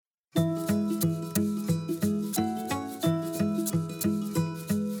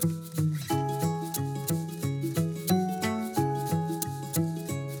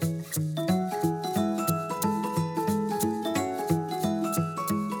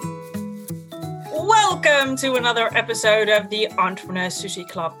Welcome to another episode of the Entrepreneur Sushi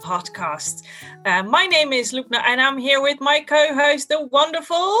Club podcast. My name is Lubna and I'm here with my co-host, the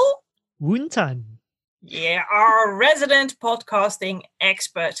wonderful Wuntan. Yeah, our resident podcasting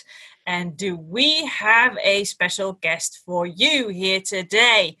expert. And do we have a special guest for you here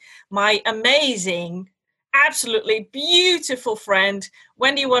today? My amazing, absolutely beautiful friend,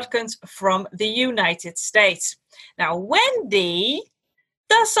 Wendy Watkins from the United States. Now, Wendy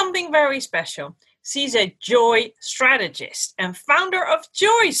does something very special. She's a joy strategist and founder of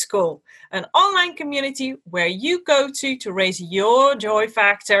Joy School, an online community where you go to raise your joy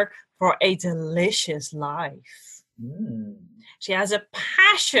factor for a delicious life. She has a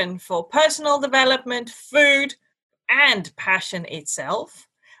passion for personal development, food, and passion itself,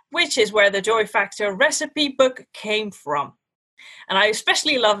 which is where the Joy Factor recipe book came from. And I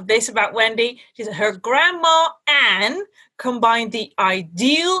especially love this about Wendy. She said her grandma Anne combined the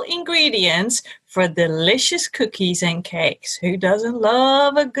ideal ingredients for delicious cookies and cakes. Who doesn't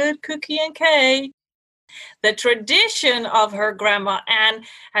love a good cookie and cake? The tradition of her grandma Anne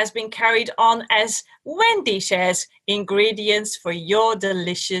has been carried on as Wendy shares ingredients for your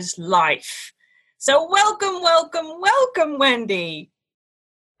delicious life. So welcome, Wendy.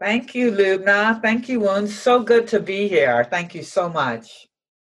 Thank you, Lubna. Thank you, Woon. So good to be here. Thank you so much.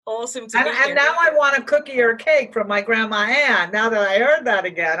 Awesome to be here. And now I want a cookie or a cake from my grandma Anne. Now that I heard that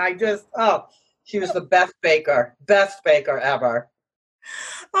again, she was the best baker ever.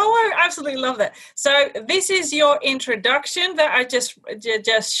 Oh, I absolutely love that. So this is your introduction that I just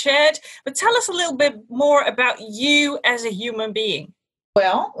shared. But tell us a little bit more about you as a human being.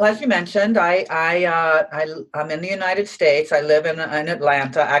 Well, as you mentioned, I'm in the United States. I live in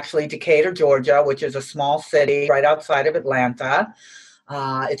Atlanta, actually Decatur, Georgia, which is a small city right outside of Atlanta.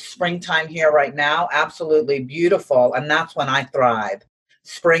 It's springtime here right now, absolutely beautiful, and that's when I thrive.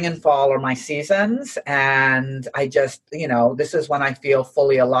 Spring and fall are my seasons, and I just, this is when I feel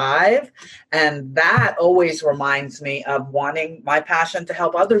fully alive, and that always reminds me of wanting my passion to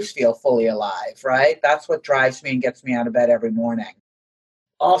help others feel fully alive, right? That's what drives me and gets me out of bed every morning.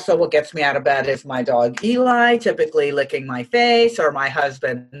 Also, what gets me out of bed is my dog Eli, typically licking my face, or my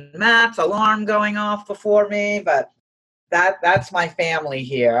husband Matt's alarm going off before me. But that's my family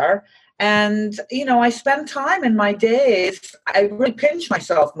here. And, I spend time in my days. I really pinch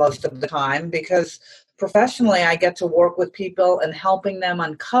myself most of the time because professionally I get to work with people and helping them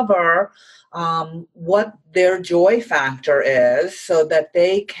uncover what their joy factor is so that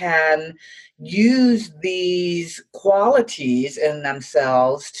they can use these qualities in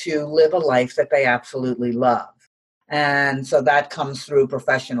themselves to live a life that they absolutely love. And so that comes through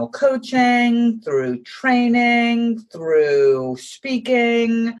professional coaching, through training, through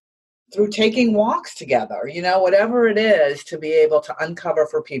speaking, through taking walks together, whatever it is, to be able to uncover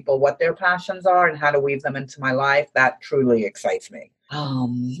for people what their passions are and how to weave them into my life. That truly excites me.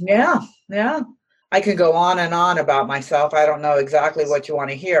 Yeah. I can go on and on about myself. I don't know exactly what you want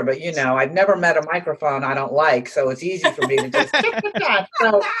to hear, but I've never met a microphone I don't like, so it's easy for me to just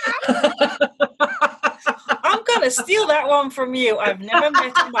so. I'm gonna steal that one from you. I've never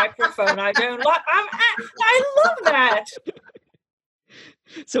met a microphone I don't like. I love that.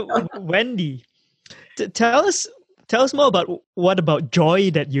 So, Wendy, tell us more about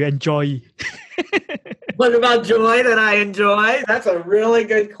joy that you enjoy. What about joy that I enjoy? That's a really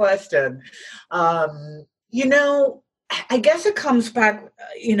good question. I guess it comes back,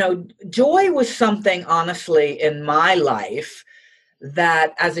 joy was something, honestly, in my life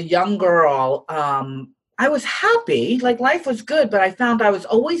that as a young girl, I was happy, like life was good, but I found I was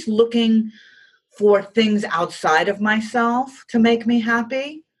always looking for things outside of myself to make me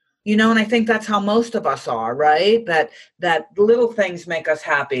happy. And I think that's how most of us are, right? That little things make us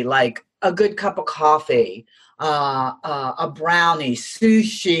happy, like a good cup of coffee, a brownie,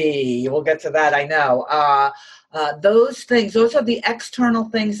 sushi. We'll get to that, I know. Those things, those are the external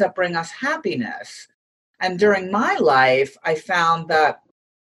things that bring us happiness. And during my life, I found that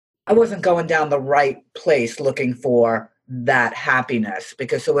I wasn't going down the right place looking for that happiness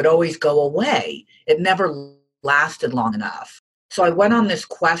because it would always go away. It never lasted long enough. So I went on this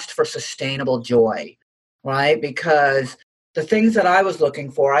quest for sustainable joy, right? Because the things that I was looking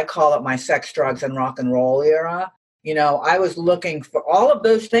for, I call it my sex, drugs, and rock and roll era. I was looking for all of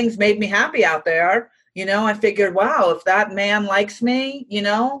those things made me happy out there. I figured, wow, if that man likes me,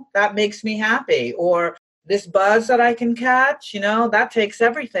 that makes me happy. Or this buzz that I can catch, that takes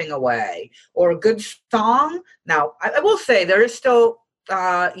everything away. Or a good song. Now, I will say there is still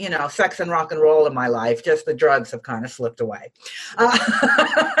sex and rock and roll in my life. Just the drugs have kind of slipped away.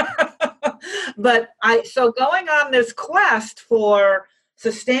 So going on this quest for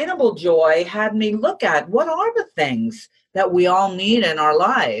sustainable joy had me look at what are the things that we all need in our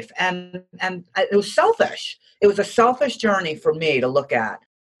life. And it was selfish. It was a selfish journey for me to look at.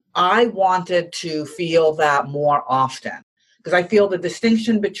 I wanted to feel that more often because I feel the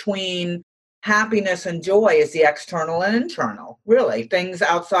distinction between happiness and joy is the external and internal. Really, things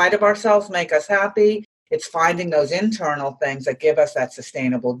outside of ourselves make us happy. It's finding those internal things that give us that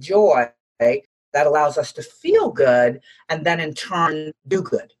sustainable joy that allows us to feel good and then in turn do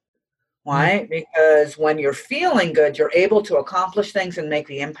good. Right? Because when you're feeling good, you're able to accomplish things and make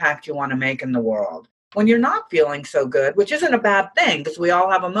the impact you want to make in the world. When you're not feeling so good, which isn't a bad thing because we all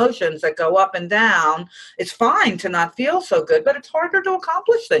have emotions that go up and down, it's fine to not feel so good, but it's harder to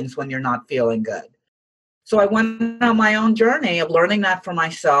accomplish things when you're not feeling good. So I went on my own journey of learning that for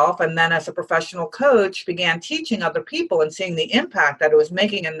myself, and then as a professional coach, began teaching other people and seeing the impact that it was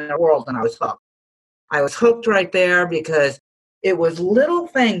making in their world, and I was hooked. I was hooked right there because it was little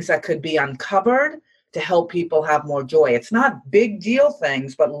things that could be uncovered to help people have more joy. It's not big deal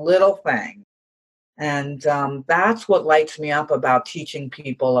things, but little things. And that's what lights me up about teaching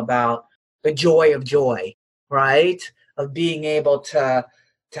people about the joy of joy, right? Of being able to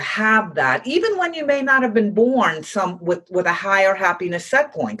have that, even when you may not have been born with a higher happiness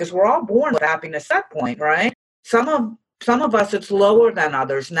set point, because we're all born with a happiness set point, right? Some of us, it's lower than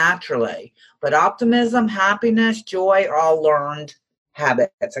others naturally, but optimism, happiness, joy are all learned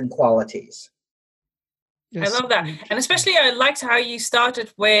habits and qualities. Yes. I love that. And especially I liked how you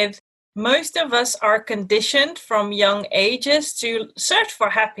started with most of us are conditioned from young ages to search for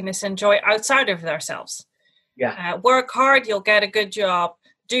happiness and joy outside of ourselves. Yeah. Work hard, you'll get a good job.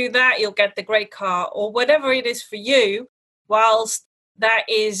 Do that, you'll get the great car, or whatever it is for you, whilst that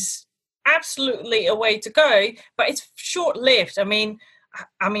is absolutely a way to go, but it's short-lived. I mean,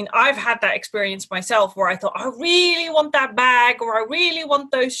 I've had that experience myself where I thought, I really want that bag, or I really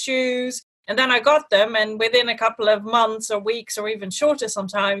want those shoes. And then I got them, and within a couple of months or weeks or even shorter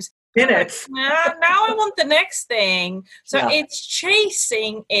sometimes, minutes. Now I want the next thing. So It's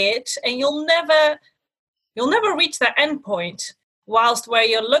chasing it, and you'll never reach that end point. Whilst where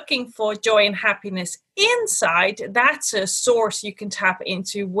you're looking for joy and happiness inside, that's a source you can tap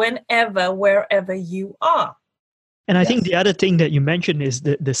into whenever, wherever you are. And I think the other thing that you mentioned is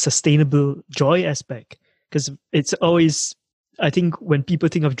the sustainable joy aspect, because it's always, I think when people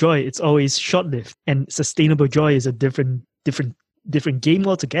think of joy, it's always short-lived, and sustainable joy is a different game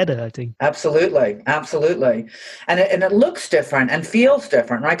altogether, I think. Absolutely. And it looks different and feels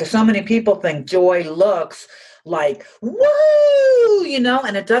different, right? Because so many people think joy looks like, woo,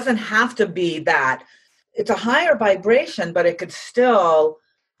 and it doesn't have to be that. It's a higher vibration, but it could still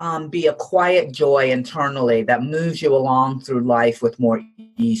be a quiet joy internally that moves you along through life with more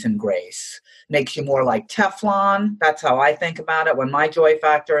ease and grace. Makes you more like Teflon. That's how I think about it. When my joy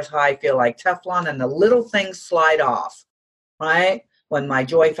factor is high, I feel like Teflon, and the little things slide off. Right? When my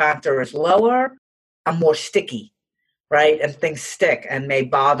joy factor is lower, I'm more sticky, right? And things stick and may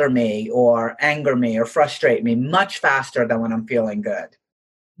bother me or anger me or frustrate me much faster than when I'm feeling good.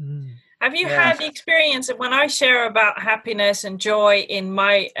 Have you had the experience of when I share about happiness and joy in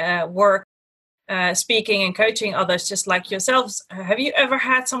my work, speaking and coaching others just like yourselves, have you ever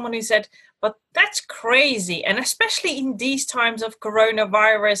had someone who said, but that's crazy, and especially in these times of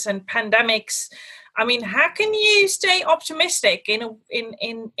coronavirus and pandemics, I mean, how can you stay optimistic in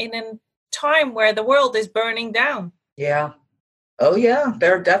a time where the world is burning down? Yeah. Oh, yeah.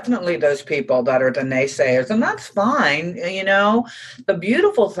 There are definitely those people that are the naysayers, and that's fine. The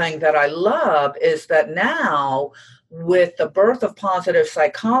beautiful thing that I love is that now, with the birth of positive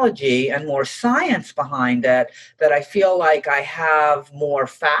psychology and more science behind it, that I feel like I have more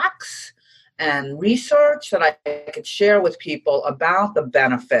facts and research that I could share with people about the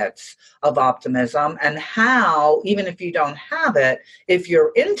benefits of optimism and how, even if you don't have it, if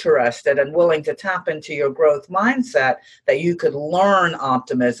you're interested and willing to tap into your growth mindset, that you could learn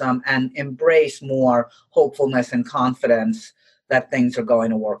optimism and embrace more hopefulness and confidence that things are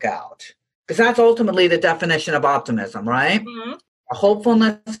going to work out. Because that's ultimately the definition of optimism, right? Mm-hmm. A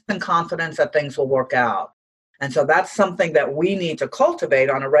hopefulness and confidence that things will work out. And so that's something that we need to cultivate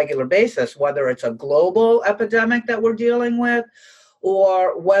on a regular basis, whether it's a global epidemic that we're dealing with,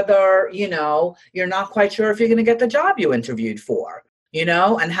 or whether, you're not quite sure if you're going to get the job you interviewed for,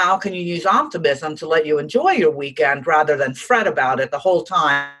 and how can you use optimism to let you enjoy your weekend rather than fret about it the whole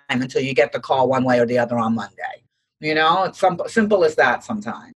time until you get the call one way or the other on Monday. It's simple as that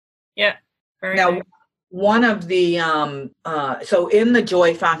sometimes. Yeah. Very now, nice. One of the, so in the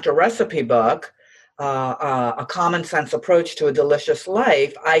Joy Factor recipe book, A Common Sense Approach to a Delicious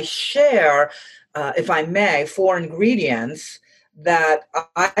Life, I share, if I may, 4 ingredients that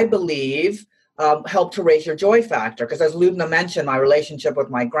I believe help to raise your joy factor. Because as Lubna mentioned, my relationship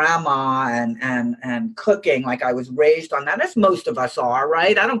with my grandma and cooking, like I was raised on that, as most of us are,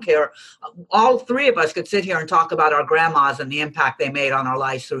 right? I don't care. All three of us could sit here and talk about our grandmas and the impact they made on our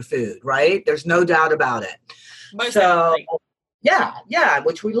lives through food, right? There's no doubt about it. Most definitely. Yeah,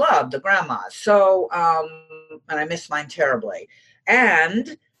 which we love, the grandmas. So, and I miss mine terribly.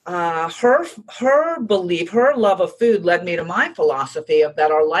 And her belief, her love of food led me to my philosophy of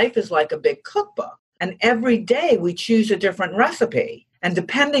that our life is like a big cookbook. And every day we choose a different recipe. And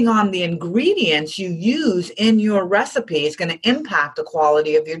depending on the ingredients you use in your recipe is going to impact the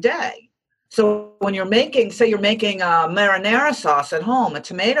quality of your day. So when you're making, say you're making a marinara sauce at home, a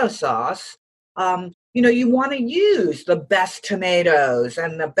tomato sauce, you want to use the best tomatoes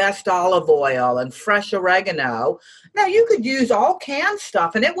and the best olive oil and fresh oregano. Now, you could use all canned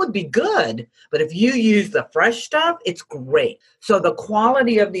stuff and it would be good, but if you use the fresh stuff, it's great. So the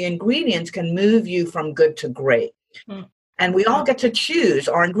quality of the ingredients can move you from good to great. And we all get to choose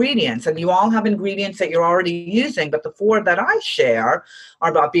our ingredients, and you all have ingredients that you're already using, but the 4 that I share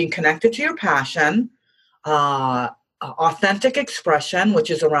are about being connected to your passion, authentic expression, which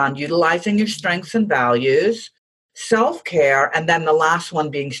is around utilizing your strengths and values, self-care, and then the last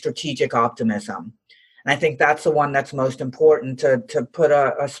one being strategic optimism. And I think that's the one that's most important to put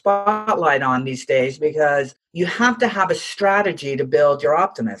a spotlight on these days, because you have to have a strategy to build your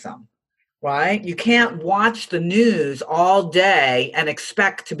optimism, right? You can't watch the news all day and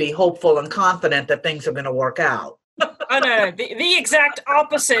expect to be hopeful and confident that things are going to work out. Oh, no, the exact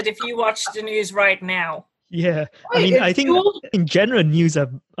opposite if you watch the news right now. Yeah, I mean, I think in general, news are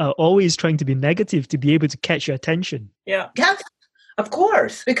always trying to be negative to be able to catch your attention. Yeah. Yes, of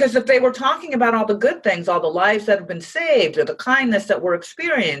course. Because if they were talking about all the good things, all the lives that have been saved, or the kindness that we're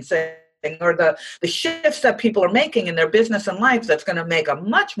experiencing, or the shifts that people are making in their business and life that's going to make a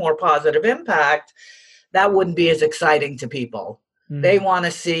much more positive impact, that wouldn't be as exciting to people. They want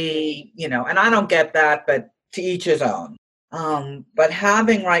to see, and I don't get that, but to each his own. But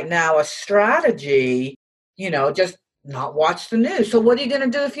having right now a strategy, just not watch the news. So what are you going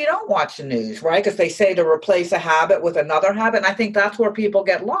to do if you don't watch the news, right? Because they say to replace a habit with another habit. And I think that's where people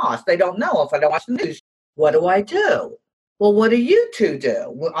get lost. They don't know, if I don't watch the news, what do I do? Well, what do you two do?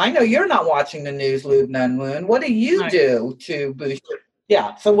 Well, I know you're not watching the news, Lubna and Moon. What do you do to boost it?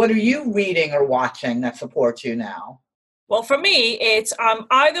 Yeah. So what are you reading or watching that supports you now? Well, for me, it's I'm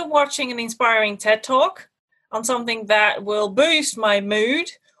either watching an inspiring TED Talk on something that will boost my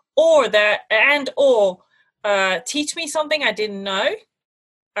mood, or teach me something I didn't know,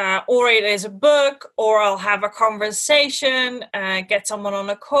 or it is a book, or I'll have a conversation, get someone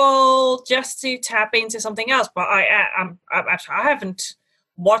on a call just to tap into something else. But I haven't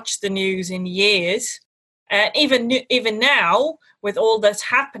watched the news in years, and even now with all that's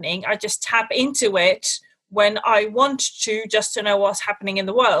happening, I just tap into it when I want to, just to know what's happening in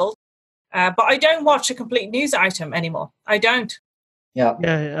the world. But I don't watch a complete news item anymore. I don't. Yeah.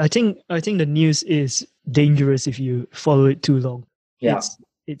 I think the news is dangerous if you follow it too long. Yeah.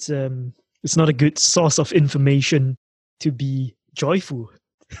 It's not a good source of information to be joyful.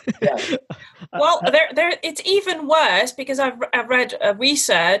 Yeah. Well, it's even worse, because I've read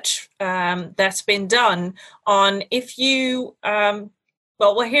research that's been done on if you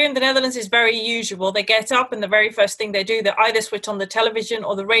well, here in the Netherlands is very usual. They get up and the very first thing they do, they either switch on the television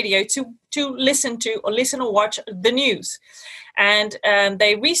or the radio to listen or watch the news. And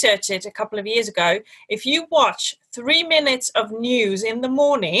they researched it a couple of years ago. If you watch 3 minutes of news in the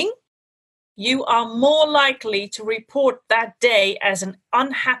morning, you are more likely to report that day as an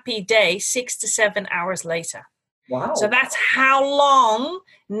unhappy day 6 to 7 hours later. Wow. So that's how long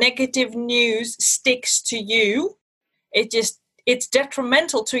negative news sticks to you. It's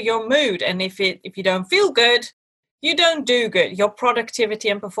detrimental to your mood. And if you don't feel good, you don't do good. Your productivity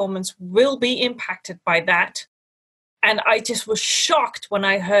and performance will be impacted by that. And I just was shocked when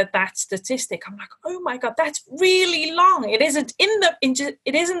I heard that statistic. I'm like, oh my God, that's really long. It isn't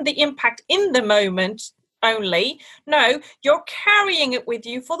it isn't the impact in the moment only. No, you're carrying it with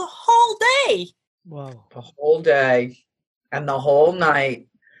you for the whole day. Wow. The whole day and the whole night.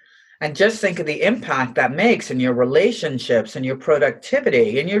 And just think of the impact that makes in your relationships and your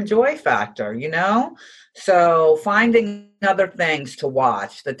productivity and your joy factor, So finding other things to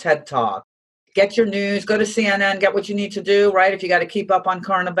watch, the TED Talk, get your news, go to CNN, get what you need to do, right? If you got to keep up on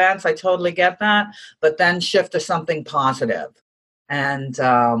current events, I totally get that. But then shift to something positive. And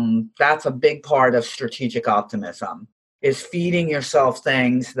that's a big part of strategic optimism, is feeding yourself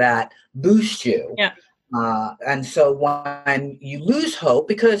things that boost you. Yeah. And so when you lose hope,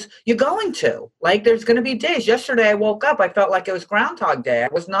 because you're going to, like, there's going to be days. Yesterday I woke up, I felt like it was Groundhog Day. I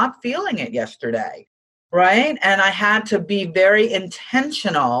was not feeling it yesterday, right? And I had to be very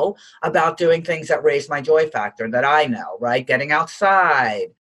intentional about doing things that raise my joy factor that I know, right? Getting outside,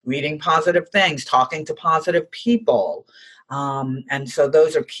 reading positive things, talking to positive people. And so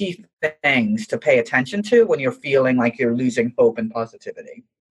those are key things to pay attention to when you're feeling like you're losing hope and positivity.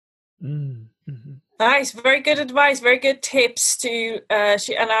 Mm-hmm. Nice, very good advice, very good tips to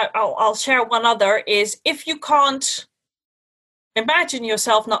I'll share one other is if you can't imagine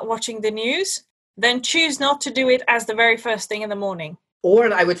yourself not watching the news, then choose not to do it as the very first thing in the morning.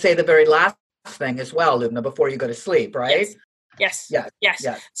 Or I would say the very last thing as well, Lubna, before you go to sleep, right? Yes.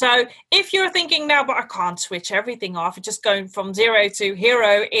 So if you're thinking now, but I can't switch everything off, just going from zero to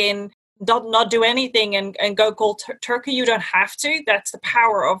hero in not do anything and go cold turkey, you don't have to. That's the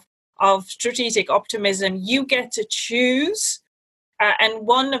power of strategic optimism. You get to choose. And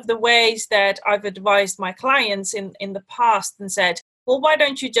one of the ways that I've advised my clients in the past and said, well, why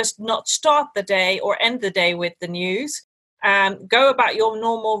don't you just not start the day or end the day with the news? Go about your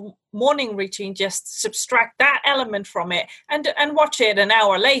normal morning routine, just subtract that element from it and watch it an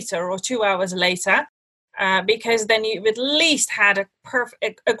hour later or 2 hours later, because then you've at least had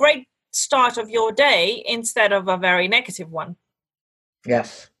a great start of your day instead of a very negative one.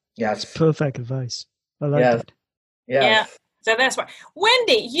 Yes. That's perfect advice. I like that. Yes. Yeah. So that's why.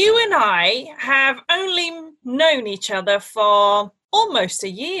 Wendy, you and I have only known each other for almost a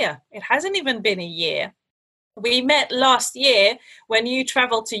year. It hasn't even been a year. We met last year when you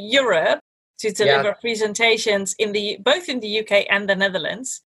traveled to Europe to deliver presentations both in the UK and the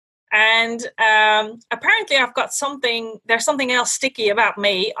Netherlands. And apparently I've got there's something else sticky about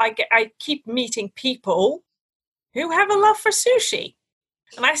me. I keep meeting people who have a love for sushi.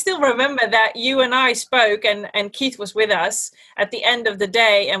 And I still remember that you and I spoke and Keith was with us at the end of the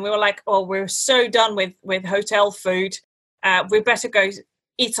day. And we were like, oh, we're so done with hotel food. We better go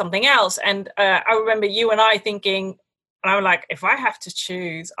eat something else. And I remember you and I thinking, and I'm like, if I have to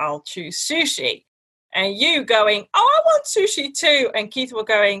choose, I'll choose sushi. And you going, oh, I want sushi too. And Keith were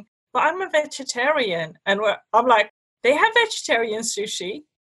going, but I'm a vegetarian. And I'm like, they have vegetarian sushi.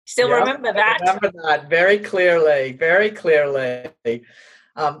 Still remember that? I remember that very clearly, very clearly.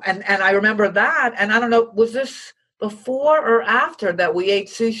 And I remember that. And I don't know, was this before or after that we ate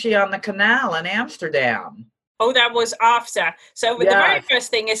sushi on the canal in Amsterdam? Oh, that was after. So the very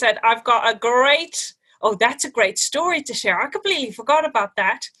first thing is that I've got that's a great story to share. I completely forgot about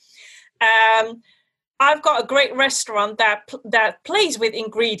that. I've got a great restaurant that plays with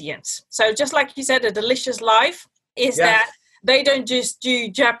ingredients. So just like you said, A Delicious Life is that they don't just do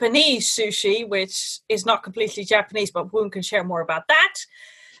Japanese sushi, which is not completely Japanese, but Woon can share more about that.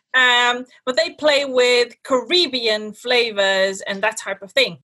 But they play with Caribbean flavors and that type of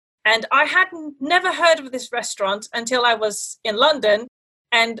thing. And I had never heard of this restaurant until I was in London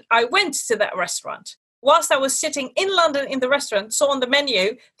and I went to that restaurant. Whilst I was sitting in London in the restaurant, saw on the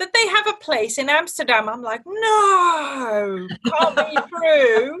menu that they have a place in Amsterdam. I'm like, no, can't be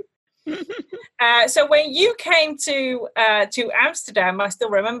true. So when you came to Amsterdam, I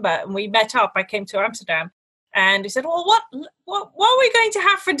still remember, and we met up. I came to Amsterdam, and he said, "Well, what are we going to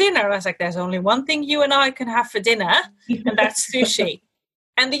have for dinner?" And I was like, "There's only one thing you and I can have for dinner, and that's sushi."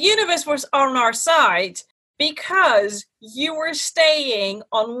 And the universe was on our side because you were staying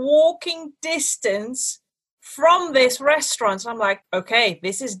on walking distance from this restaurant. So I'm like, okay,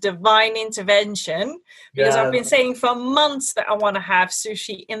 this is divine intervention because I've been saying for months that I want to have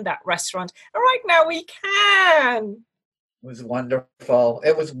sushi in that restaurant. And right now we can. It was wonderful.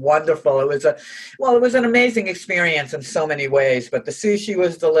 It was wonderful. It was an amazing experience in so many ways, but the sushi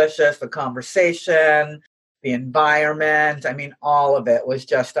was delicious, the conversation, the environment, I mean, all of it was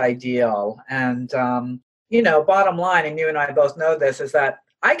just ideal. And, bottom line, and you and I both know this, is that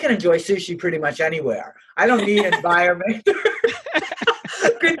I can enjoy sushi pretty much anywhere. I don't need environment.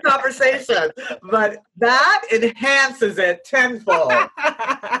 Good conversation. But that enhances it tenfold.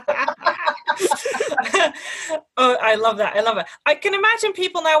 Oh, I love that. I love it. I can imagine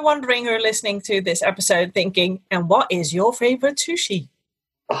people now wondering who are listening to this episode thinking, and what is your favorite sushi?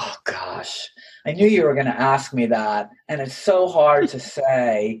 Oh, gosh. I knew you were going to ask me that. And it's so hard to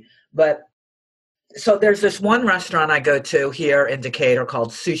say. But so there's this one restaurant I go to here in Decatur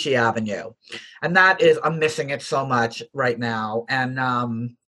called Sushi Avenue. And I'm missing it so much right now.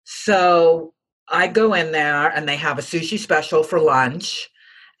 And so I go in there and they have a sushi special for lunch.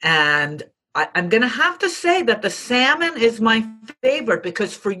 And I'm going to have to say that the salmon is my favorite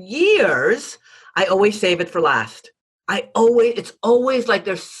because for years, I always save it for last. It's always like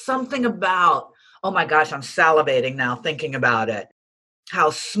there's something about, Oh my gosh, I'm salivating now thinking about it. How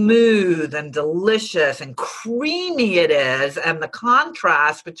smooth and delicious and creamy it is, and the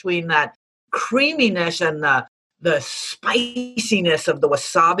contrast between that creaminess and the spiciness of the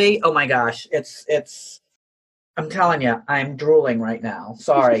wasabi. Oh my gosh, it's I'm telling you, I'm drooling right now.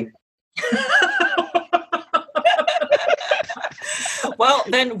 Sorry. Well,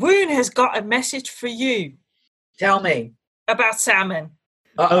 then Woon has got a message for you Tell me. about salmon.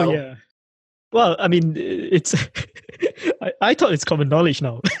 Uh-oh. Oh yeah. Well, I mean, it's. I thought it's common knowledge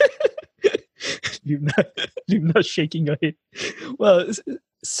now. Lumna shaking her head. Well,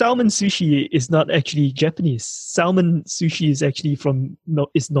 salmon sushi is not actually Japanese. Salmon sushi is actually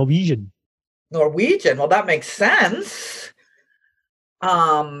is Norwegian. Norwegian. Well, that makes sense.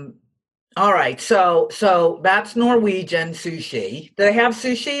 All right. So that's Norwegian sushi. Do they have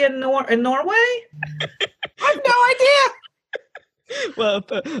sushi in Norway? I have no idea. Well,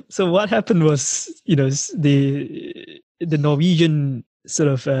 so what happened was, the Norwegian sort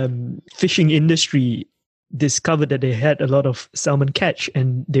of fishing industry discovered that they had a lot of salmon catch,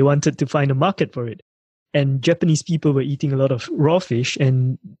 and they wanted to find a market for it. And Japanese people were eating a lot of raw fish,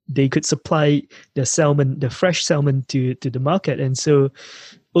 and they could supply the fresh salmon to the market. And so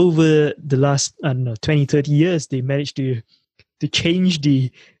over the last, 20, 30 years, they managed to change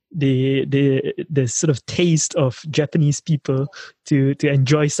the sort of taste of Japanese people to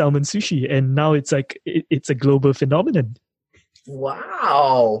enjoy salmon sushi. And now it's like, it's a global phenomenon.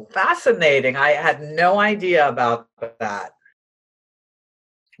 Wow. Fascinating. I had no idea about that.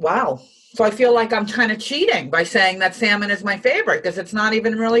 Wow. So I feel like I'm kind of cheating by saying that salmon is my favorite, because it's not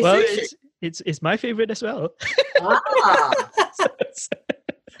even really sushi. It's my favorite as well. Ah.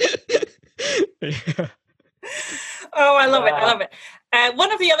 Yeah. Oh, I love it. I love it.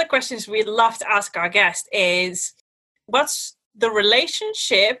 One of the other questions we'd love to ask our guest is, what's the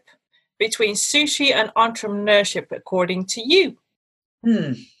relationship between sushi and entrepreneurship according to you?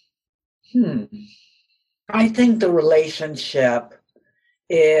 I think the relationship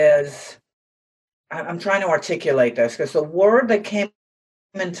is, I'm trying to articulate this, because the word that came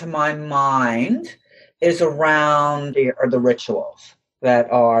into my mind is around the rituals that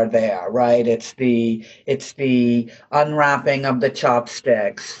are there, right? It's the unwrapping of the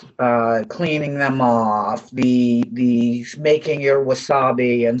chopsticks, cleaning them off, the making your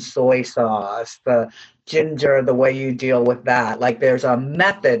wasabi and soy sauce, the ginger, the way you deal with that. Like, there's a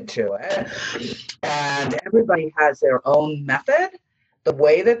method to it, and everybody has their own method, the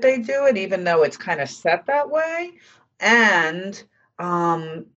way that they do it, even though it's kind of set that way. And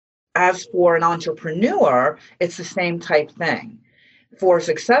as for an entrepreneur, it's the same type thing. For a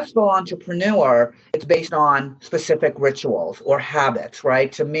successful entrepreneur, it's based on specific rituals or habits,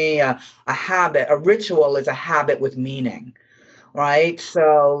 right? To me, a ritual is a habit with meaning, right?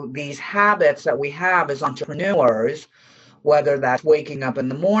 So these habits that we have as entrepreneurs, whether that's waking up in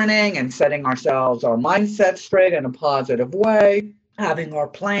the morning and setting our mindset straight in a positive way, having our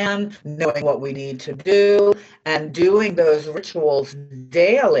plan, knowing what we need to do, and doing those rituals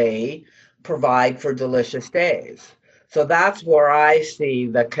daily, provide for delicious days. So that's where I see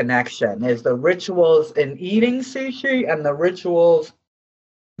the connection, is the rituals in eating sushi and the rituals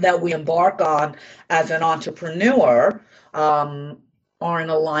that we embark on as an entrepreneur are in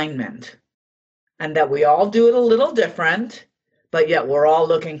alignment, and that we all do it a little different, but yet we're all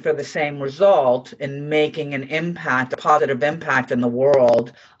looking for the same result in making an impact, a positive impact in the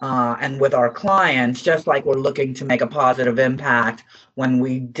world, and with our clients, just like we're looking to make a positive impact when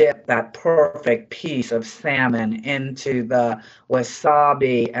we dip that perfect piece of salmon into the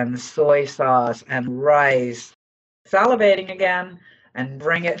wasabi and soy sauce and rice, salivating again, and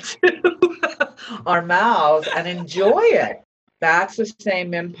bring it to our mouths and enjoy it. That's the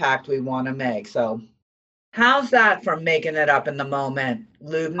same impact we want to make. So how's that for making it up in the moment,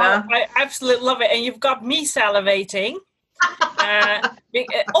 Lubna? Oh, I absolutely love it. And you've got me salivating.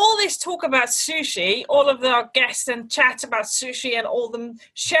 All this talk about sushi, all of our guests and chats about sushi, and all them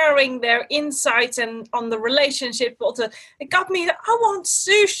sharing their insights and on the relationship, it got me that I want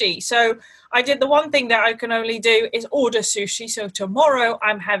sushi. So I did the one thing that I can only do is order sushi. So tomorrow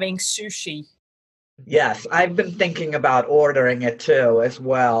I'm having sushi. Yes, I've been thinking about ordering it too as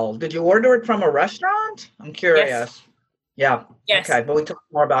well. Did you order it from a restaurant? I'm curious. Yes. Yeah. Yes. Okay, but we'll talk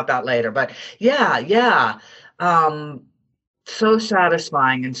more about that later. But yeah. So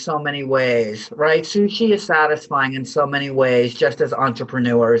satisfying in so many ways, right? Sushi is satisfying in so many ways, just as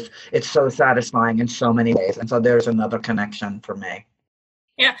entrepreneurs, it's so satisfying in so many ways. And so there's another connection for me.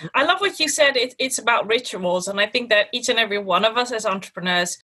 Yeah, I love what you said. It's about rituals. And I think that each and every one of us as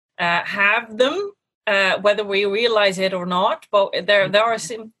entrepreneurs have them, whether we realize it or not. But there are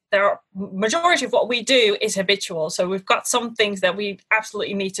majority of what we do is habitual. So we've got some things that we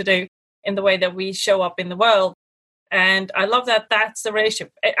absolutely need to do in the way that we show up in the world. And I love that that's the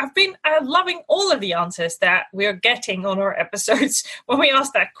relationship. I've been loving all of the answers that we're getting on our episodes when we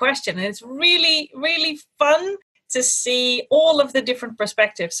ask that question. And it's really, really fun to see all of the different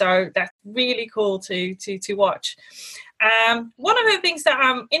perspectives. So that's really cool to watch. One of the things that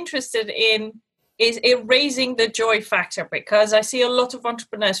I'm interested in is raising the joy factor, because I see a lot of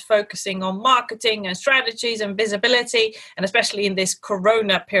entrepreneurs focusing on marketing and strategies and visibility, and especially in this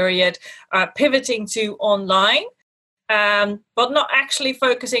Corona period, pivoting to online, but not actually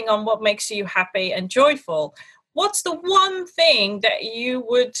focusing on what makes you happy and joyful. What's the one thing that you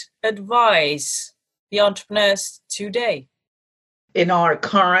would advise the entrepreneurs today? In our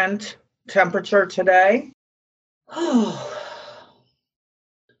current temperature today,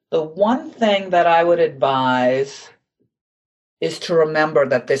 the one thing that I would advise is to remember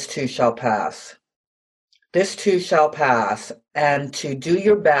that this too shall pass. This too shall pass, and to do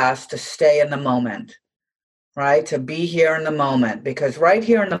your best to stay in the moment, right? To be here in the moment, because right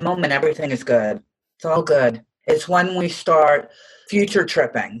here in the moment, everything is good. It's all good. It's when we start future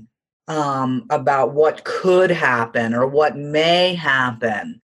tripping about what could happen or what may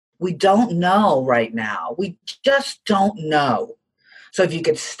happen. We don't know right now. We just don't know. So if you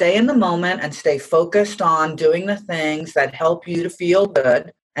could stay in the moment and stay focused on doing the things that help you to feel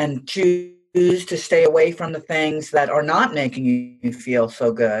good, and choose to stay away from the things that are not making you feel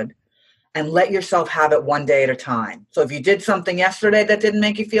so good, and let yourself have it one day at a time. So if you did something yesterday that didn't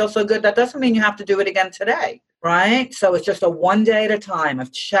make you feel so good, that doesn't mean you have to do it again today, right? So it's just a one day at a time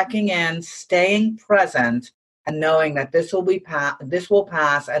of checking in, staying present, and knowing that this will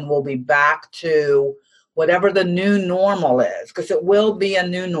pass, and we'll be back to whatever the new normal is, because it will be a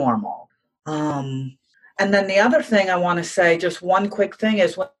new normal. And then the other thing I want to say, just one quick thing,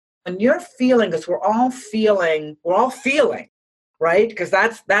 is when you're feeling, because we're all feeling, right? Because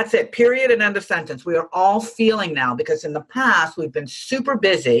that's it, period and end of sentence. We are all feeling now, because in the past we've been super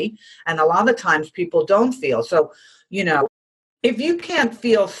busy, and a lot of times people don't feel. So, if you can't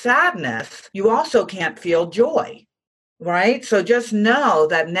feel sadness, you also can't feel joy. Right? So just know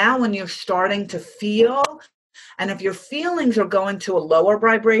that now when you're starting to feel, and if your feelings are going to a lower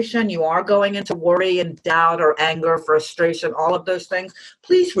vibration, you are going into worry and doubt or anger, frustration, all of those things,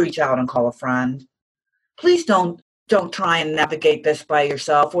 please reach out and call a friend. Please don't try and navigate this by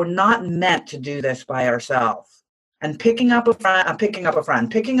yourself. We're not meant to do this by ourselves. And picking up the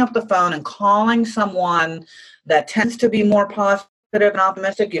phone and calling someone that tends to be more positive and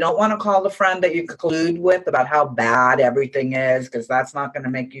optimistic. You don't want to call the friend that you collude with about how bad everything is, because that's not going to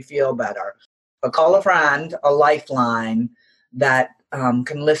make you feel better. But call a friend, a lifeline that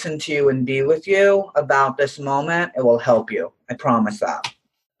can listen to you and be with you about this moment. It will help you. I promise that.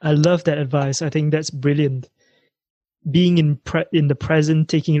 I love that advice. I think that's brilliant. Being in the present,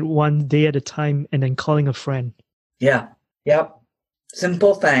 taking it one day at a time, and then calling a friend. Yeah. Yep.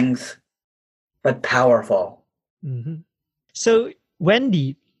 Simple things, but powerful. Mm-hmm. So,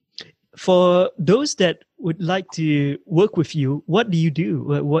 Wendy, for those that would like to work with you, what do you do?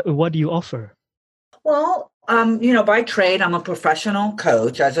 What do you offer? Well, by trade, I'm a professional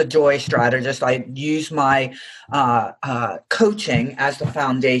coach. As a joy strategist, I use my coaching as the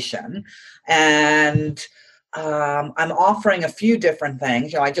foundation. And I'm offering a few different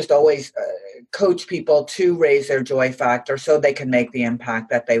things. I just always coach people to raise their joy factor so they can make the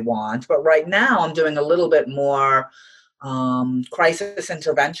impact that they want. But right now, I'm doing a little bit more crisis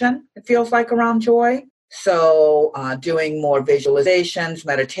intervention, it feels like, around joy. So doing more visualizations,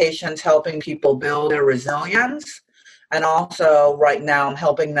 meditations, helping people build their resilience. And also right now I'm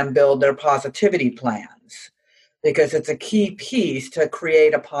helping them build their positivity plans, because it's a key piece to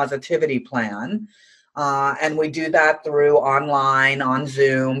create a positivity plan. And we do that through online, on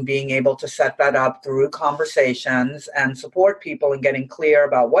Zoom, being able to set that up through conversations and support people in getting clear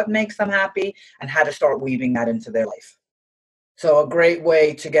about what makes them happy and how to start weaving that into their life. So a great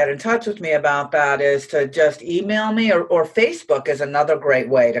way to get in touch with me about that is to just email me, or Facebook is another great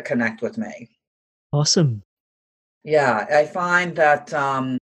way to connect with me. Awesome. Yeah, I find that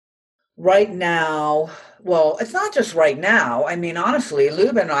right now, well, it's not just right now. I mean, honestly,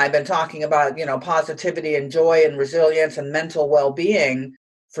 Lube and I have been talking about, positivity and joy and resilience and mental well-being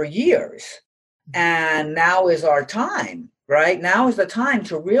for years. And now is our time, right? Now is the time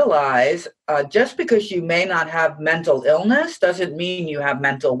to realize just because you may not have mental illness doesn't mean you have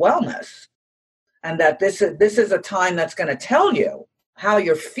mental wellness. And that this is a time that's going to tell you how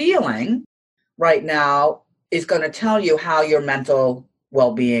you're feeling right now, is going to tell you how your mental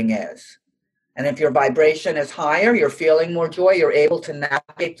well-being is. And if your vibration is higher, you're feeling more joy, you're able to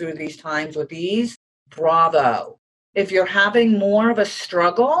navigate through these times with ease, bravo. If you're having more of a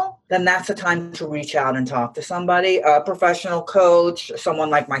struggle, then that's the time to reach out and talk to somebody, a professional coach,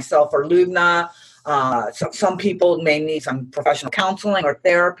 someone like myself or Lubna. Some people may need some professional counseling or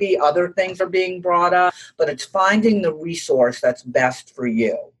therapy. Other things are being brought up, but it's finding the resource that's best for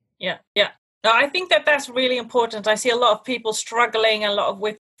you. Yeah. No, I think that that's really important. I see a lot of people struggling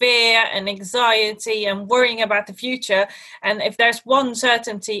with fear and anxiety and worrying about the future. And if there's one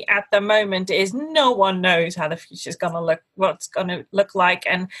certainty at the moment is no one knows how the future is going to look, what's going to look like,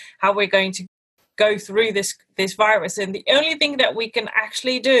 and how we're going to go through this virus. And the only thing that we can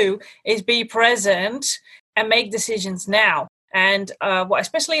actually do is be present and make decisions now. And what I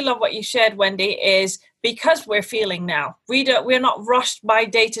especially love what you shared, Wendy, is because we're feeling now. We're not rushed by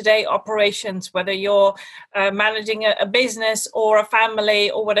day-to-day operations, whether you're managing a business or a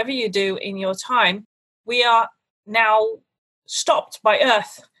family or whatever you do in your time. We are now stopped by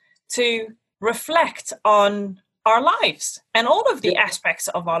Earth to reflect on our lives and all of the aspects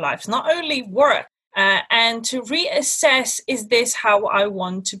of our lives, not only work, and to reassess, is this how I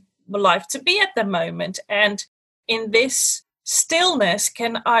want life to be at the moment? And in this stillness,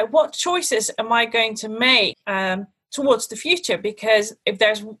 what choices am I going to make towards the future? Because if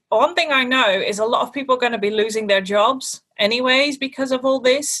there's one thing I know is a lot of people are going to be losing their jobs anyways because of all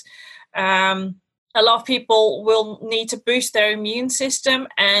this. A lot of people will need to boost their immune system.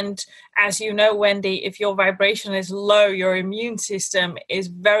 And as you know, Wendy, if your vibration is low, your immune system is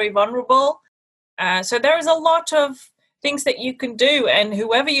very vulnerable. So there is a lot of things that you can do, and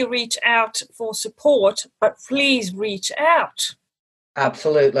whoever you reach out for support, but please reach out.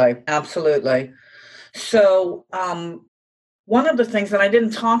 Absolutely. So one of the things, and I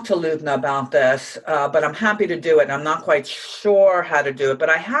didn't talk to Lubna about this, but I'm happy to do it. And I'm not quite sure how to do it, but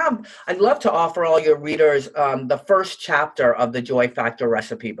I'd love to offer all your readers the first chapter of the Joy Factor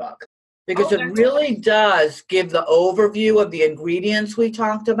recipe book. Because it really does give the overview of the ingredients we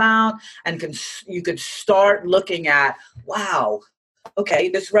talked about, and you could start looking at, wow, okay,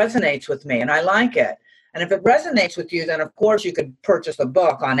 this resonates with me and I like it. And if it resonates with you, then of course you could purchase the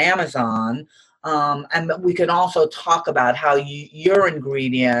book on Amazon. And we can also talk about how your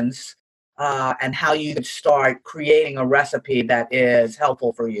ingredients and how you could start creating a recipe that is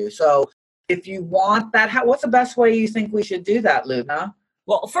helpful for you. So if you want that, what's the best way you think we should do that, Lubna?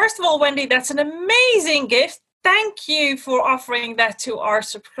 Well, first of all, Wendy, that's an amazing gift. Thank you for offering that to our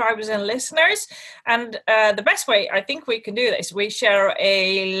subscribers and listeners. And the best way I think we can do this, we share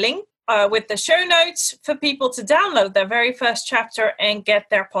a link with the show notes for people to download their very first chapter and get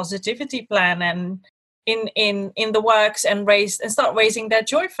their positivity plan and in the works and start raising their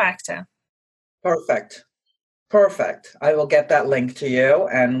joy factor. Perfect. I will get that link to you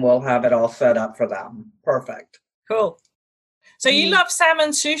and we'll have it all set up for them. Perfect. Cool. So you love salmon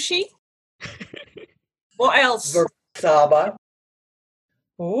sushi? What else? Saba.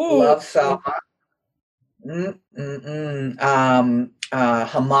 Ooh. Love saba.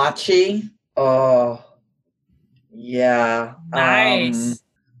 Hamachi. Oh, yeah. Nice.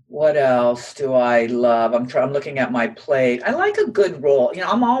 What else do I love? I'm looking at my plate. I like a good roll.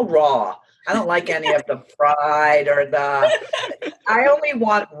 I'm all raw. I don't like any of the fried or I only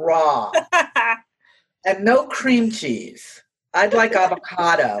want raw and no cream cheese. I'd like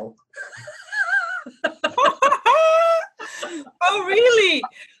avocado. Oh, really? Yep.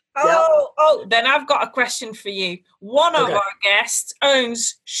 Oh, then I've got a question for you. One of our guests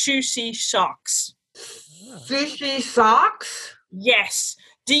owns sushi socks. Sushi socks? Yes.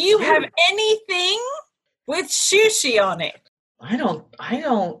 Do you have anything with sushi on it? I don't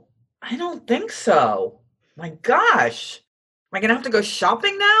think so. My gosh. Am I going to have to go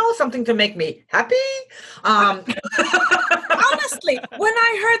shopping now? Something to make me happy? Honestly, when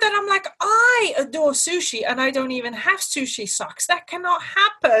I heard that, I'm like, I adore sushi and I don't even have sushi socks. That cannot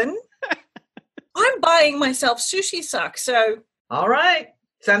happen. I'm buying myself sushi socks. So, all right.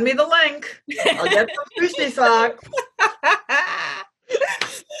 Send me the link. I'll get some sushi socks.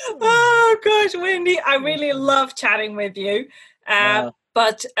 Oh, gosh, Wendy, I really love chatting with you.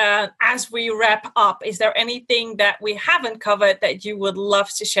 But as we wrap up, is there anything that we haven't covered that you would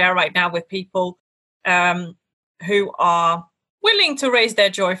love to share right now with people who are willing to raise their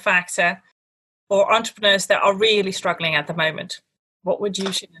joy factor, or entrepreneurs that are really struggling at the moment? What would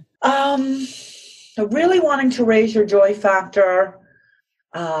you share? Really wanting to raise your joy factor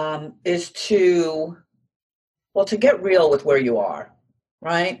is to get real with where you are,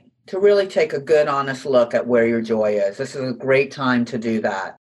 right? To really take a good, honest look at where your joy is. This is a great time to do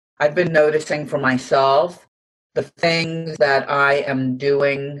that. I've been noticing for myself the things that I am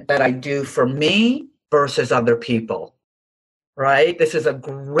doing, that I do for me versus other people, right? This is a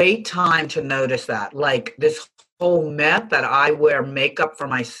great time to notice that. Like this whole myth that I wear makeup for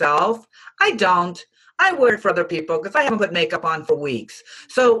myself, I don't. I wear it for other people because I haven't put makeup on for weeks.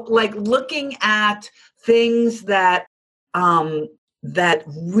 So like looking at things that that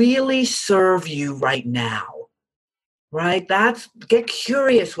really serve you right now, right? Get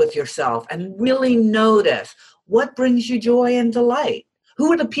curious with yourself and really notice what brings you joy and delight.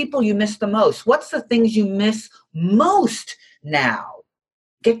 Who are the people you miss the most? What's the things you miss most now?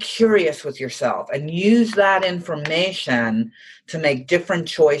 Get curious with yourself and use that information to make different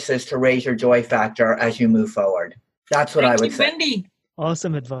choices to raise your joy factor as you move forward. That's what I would say. Wendy.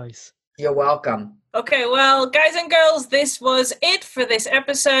 Awesome advice. You're welcome. Okay, well, guys and girls, this was it for this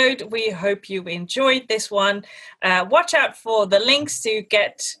episode. We hope you enjoyed this one. Watch out for the links to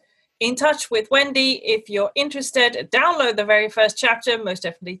get in touch with Wendy. If you're interested, download the very first chapter. Most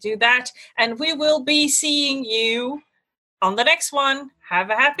definitely do that. And we will be seeing you on the next one. Have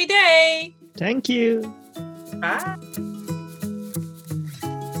a happy day. Thank you. Bye.